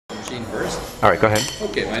teaching first. All right, go ahead.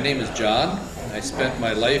 Okay, my name is John. I spent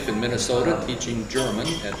my life in Minnesota teaching German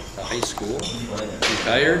at the high school.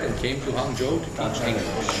 Retired and came to Hangzhou to teach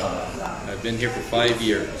English. I've been here for 5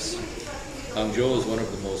 years. Hangzhou is one of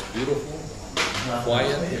the most beautiful,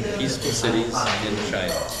 quiet, and peaceful cities in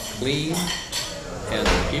China. Clean, and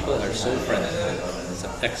the people are so friendly. It's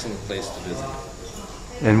an excellent place to visit.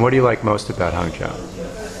 And what do you like most about Hangzhou?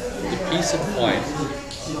 The peace and quiet.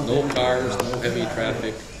 No cars, no heavy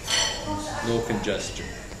traffic, no congestion,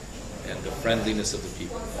 and the friendliness of the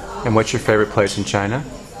people. And what's your favorite place in China?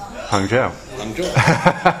 Hangzhou. Hangzhou.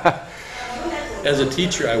 As a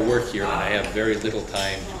teacher, I work here, and I have very little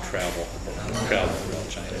time to travel around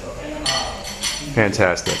China.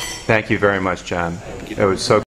 Fantastic. Thank you very much, John. It was so